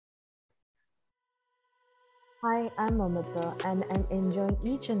Hi, I'm Mamata, and I'm enjoying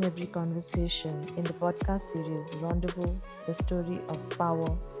each and every conversation in the podcast series Rendezvous, the story of power,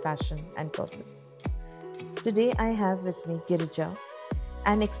 passion, and purpose. Today, I have with me Girija,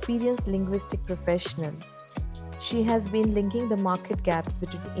 an experienced linguistic professional. She has been linking the market gaps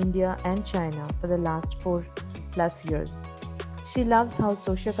between India and China for the last 4+ years. She loves how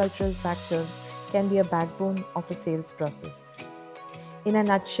sociocultural factors can be a backbone of a sales process. In a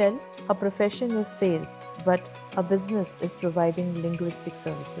nutshell, her profession is sales, but her business is providing linguistic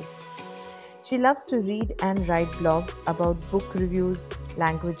services. She loves to read and write blogs about book reviews,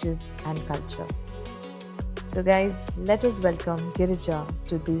 languages, and culture. So, guys, let us welcome Girija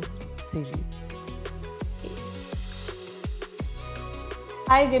to this series.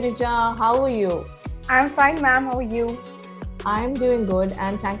 Hi, Girija, how are you? I'm fine, ma'am. How are you? I'm doing good,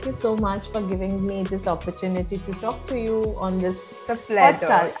 and thank you so much for giving me this opportunity to talk to you on this It's a pleasure.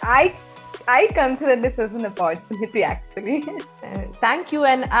 podcast. I consider this as an opportunity, actually. Thank you.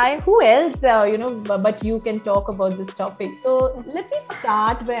 And who else, but you can talk about this topic. So let me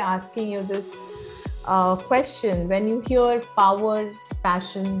start by asking you this question. When you hear power,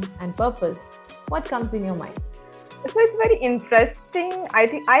 passion, and purpose, what comes in your mind? So it's very interesting. I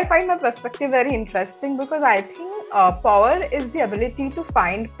think I find my perspective very interesting because I think power is the ability to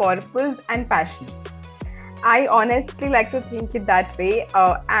find purpose and passion. I honestly like to think it that way.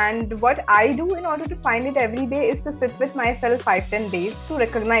 And what I do in order to find it every day is to sit with myself 5-10 days to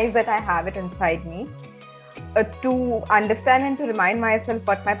recognize that I have it inside me, to understand and to remind myself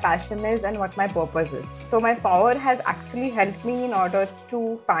what my passion is and what my purpose is. So, my power has actually helped me in order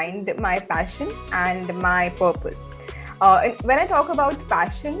to find my passion and my purpose. When I talk about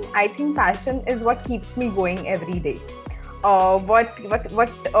passion, I think passion is what keeps me going every day. What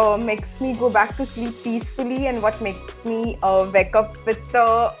makes me go back to sleep peacefully, and what makes me wake up with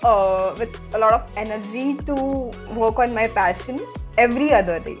a lot of energy to work on my passion every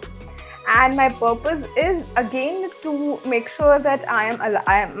other day. And my purpose is again to make sure that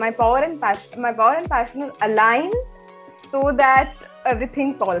my power and passion is aligned so that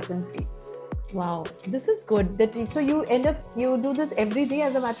everything falls in place. Wow, this is good. So you do this every day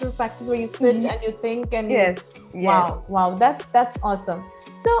as a matter of practice, where you sit and you think and Yes, yes. wow, that's awesome.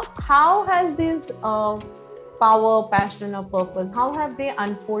 So how has this power, passion, or purpose? How have they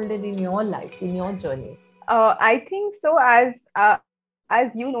unfolded in your life, in your journey? I think so. As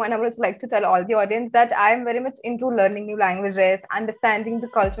you know, and I would also like to tell all the audience that I am very much into learning new languages, understanding the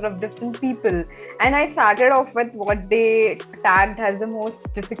culture of different people. And I started off with what they tagged as the most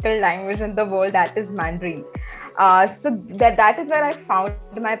difficult language in the world, that is Mandarin. So that is where I found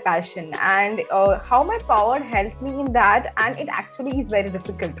my passion, and how my power helped me in that, and it actually is very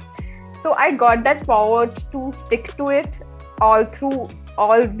difficult. So I got that power to stick to it all through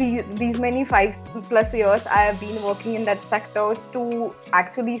all these many 5+ years I have been working in that sector, to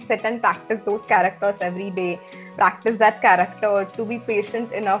actually sit and practice those characters every day, practice that character, to be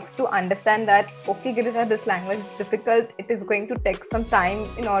patient enough to understand that okay, Girija, this language is difficult. It is going to take some time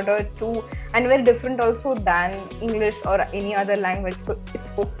in order to, and very different also than English or any other language. So it's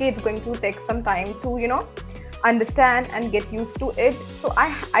okay. It's going to take some time to understand and get used to it. So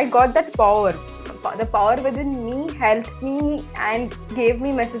I got that power. The power within me helped me and gave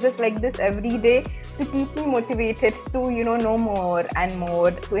me messages like this every day to keep me motivated to know more and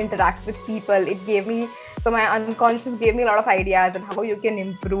more, to interact with people. It gave me, so my unconscious gave me a lot of ideas on how you can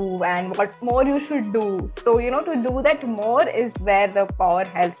improve and what more you should do. So to do that more is where the power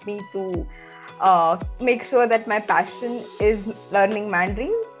helped me to make sure that my passion is learning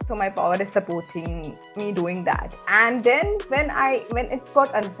Mandarin. So my power is supporting me doing that. And then when it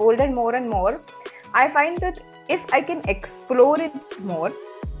got unfolded more and more, I find that if I can explore it more,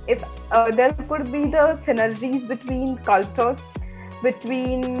 if there could be the synergies between cultures,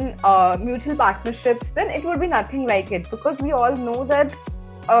 between mutual partnerships, then it would be nothing like it, because we all know that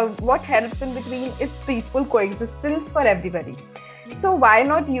what helps in between is peaceful coexistence for everybody. So why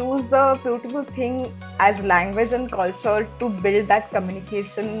not use the beautiful thing as language and culture to build that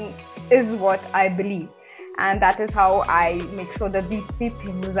communication, is what I believe. And that is how I make sure that these three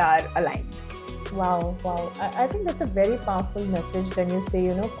things are aligned. Wow, wow. I think that's a very powerful message when you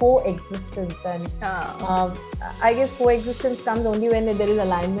say, coexistence. And I guess coexistence comes only when there is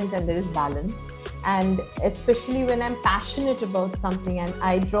alignment and there is balance. And especially when I'm passionate about something and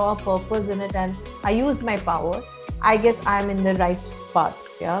I draw a purpose in it and I use my power, I guess I'm in the right path.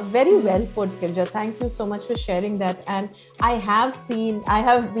 Yeah, very well put, Girija. Thank you so much for sharing that. And I have seen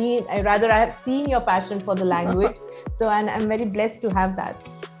your passion for the language. So, and I'm very blessed to have that.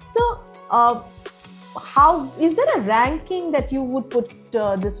 So, how is there a ranking that you would put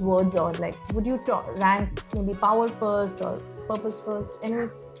these words on? Like, would you rank maybe power first or purpose first? Any?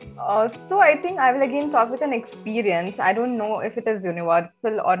 So I think I will again talk with an experience. I don't know if it is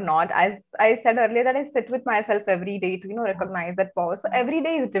universal or not. As I said earlier, that I sit with myself every day to recognize that power. So every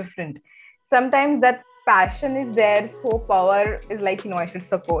day is different. Sometimes that passion is there, so power is like I should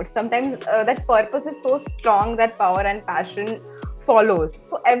support. Sometimes that purpose is so strong that power and passion follows.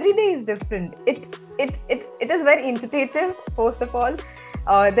 So every day is different. It is very intuitive. First of all,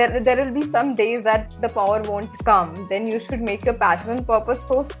 there will be some days that the power won't come. Then you should make your passion and purpose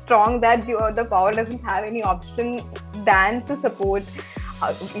so strong that the power doesn't have any option than to support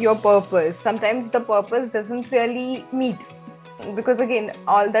your purpose. Sometimes the purpose doesn't really meet, because again,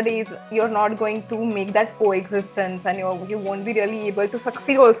 all the days you're not going to make that coexistence, and you won't be really able to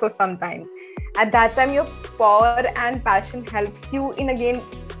succeed also. Sometimes at that time your power and passion helps you in again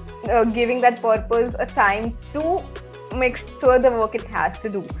giving that purpose a time to make sure the work it has to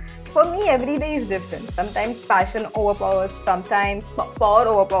do. For me, every day is different. Sometimes passion overpowers, sometimes power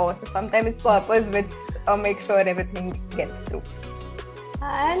overpowers, sometimes it's purpose which makes sure everything gets through.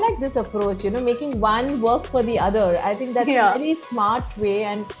 I like this approach, making one work for the other. I think that's a very smart way.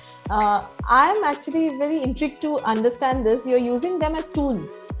 And I'm actually very intrigued to understand this. You're using them as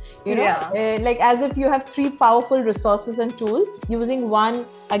tools, like as if you have three powerful resources and tools, using one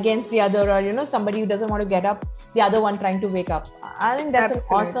against the other, or, somebody who doesn't want to get up, the other one trying to wake up. I think that's an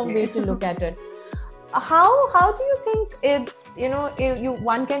awesome way to look at it. How do you think it,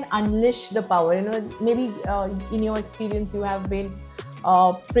 one can unleash the power? Maybe in your experience, you have been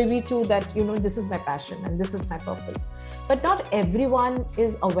privy to that, this is my passion and this is my purpose, but not everyone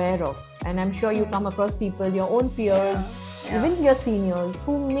is aware of. And I'm sure you come across people, your own peers, even your seniors,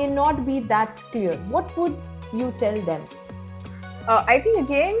 who may not be that clear. What would you tell them? I think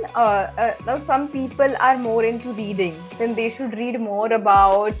again, now some people are more into reading, then they should read more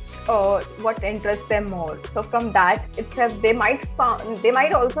about what interests them more. So from that itself, they might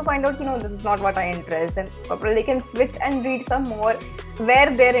also find out, this is not what I interest, and probably they can switch and read some more where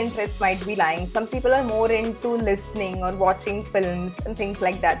their interests might be lying. Some people are more into listening or watching films and things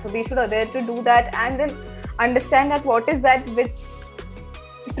like that. So they should adhere to do that, and then understand that what is that which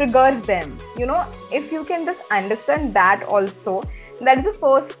triggers them. If you can just understand that also, that is the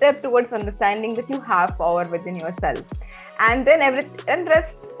first step towards understanding that you have power within yourself, and then and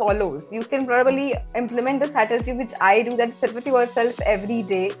rest follows. You can probably implement the strategy which I do, that sit with yourself every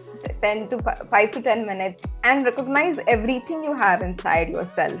day, 5 to 10 minutes, and recognize everything you have inside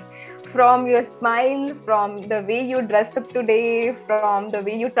yourself, from your smile, from the way you dressed up today, from the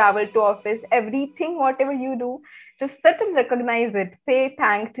way you travel to office, everything, whatever you do, just sit and recognize it. Say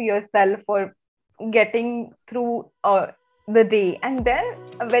thank to yourself for getting through the day. And then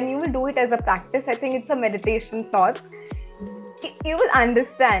when you will do it as a practice, I think it's a meditation thought, you will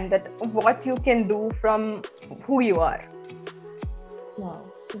understand that what you can do from who you are. Wow.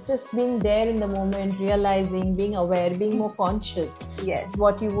 So just being there in the moment, realizing, being aware, being more conscious is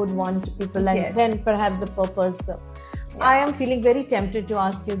what you would want people, and then perhaps the purpose. I am feeling very tempted to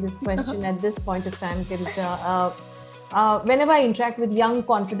ask you this question at this point of time, Girija. Whenever I interact with young,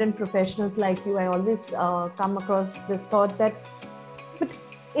 confident professionals like you, I always come across this thought that, but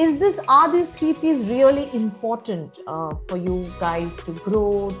are these 3 Ps really important for you guys to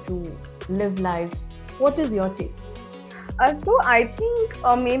grow, to live life? What is your take? So I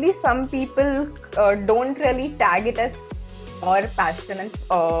think maybe some people don't really tag it as or passion and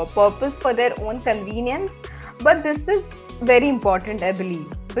purpose for their own convenience, but this is very important, I believe,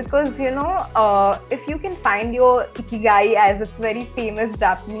 because if you can find your ikigai, as it's very famous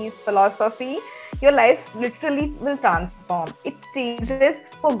Japanese philosophy, your life literally will transform. It changes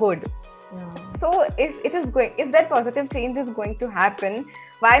for good. So if that positive change is going to happen,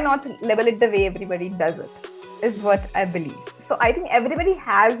 why not label it the way everybody does it, is what I believe. So I think everybody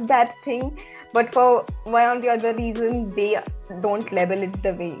has that thing, but for one or the other reason, they don't label it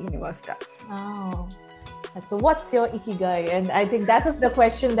the way universe does. Oh. So what's your ikigai? And I think that's the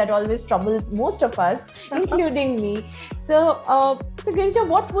question that always troubles most of us, including me. So Girija,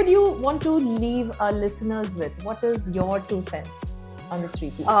 what would you want to leave our listeners with? What is your 2 cents on the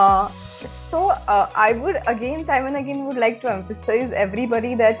 3 Ps? I would again, time and again, would like to emphasize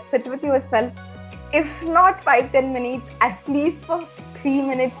everybody that sit with yourself, if not 5-10 minutes, at least for 3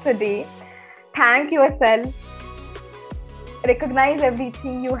 minutes a day. Thank yourself. Recognize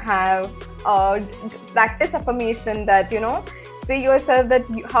everything you have. Practice affirmation, that say yourself that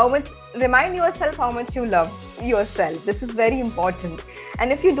remind yourself how much you love yourself. This is very important,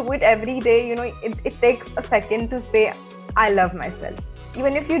 and if you do it every day, it takes a second to say I love myself.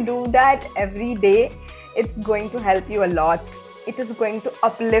 Even if you do that every day, it's going to help you a lot. It is going to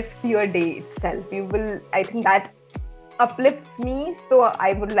uplift your day itself. You will, I think that uplifts me. So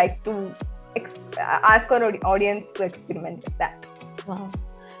I would like to ask our audience to experiment with that. Wow.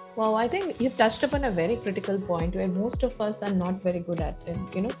 Wow, I think you've touched upon a very critical point where most of us are not very good at,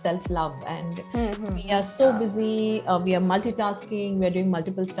 self-love. And we are so Yeah. busy, we are multitasking, we are doing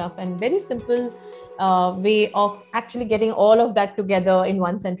multiple stuff, and very simple way of actually getting all of that together in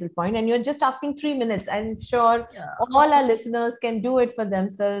one central point. And you're just asking 3 minutes. I'm sure Yeah. all our listeners can do it for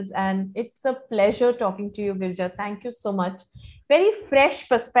themselves. And it's a pleasure talking to you, Girija. Thank you so much. Very fresh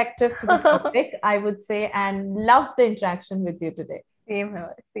perspective to the topic, I would say, and love the interaction with you today. Same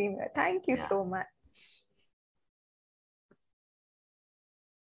here. Same here. Thank you Yeah. so much.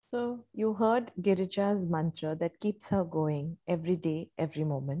 So you heard Girija's mantra that keeps her going every day, every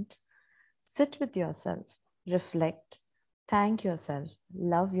moment. Sit with yourself, reflect, thank yourself,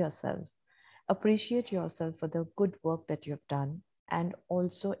 love yourself, appreciate yourself for the good work that you've done, and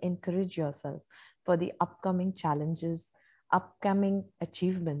also encourage yourself for the upcoming challenges, upcoming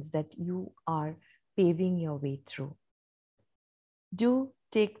achievements that you are paving your way through. Do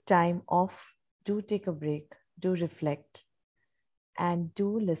take time off, do take a break, do reflect, and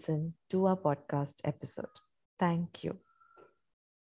do listen to our podcast episode. Thank you.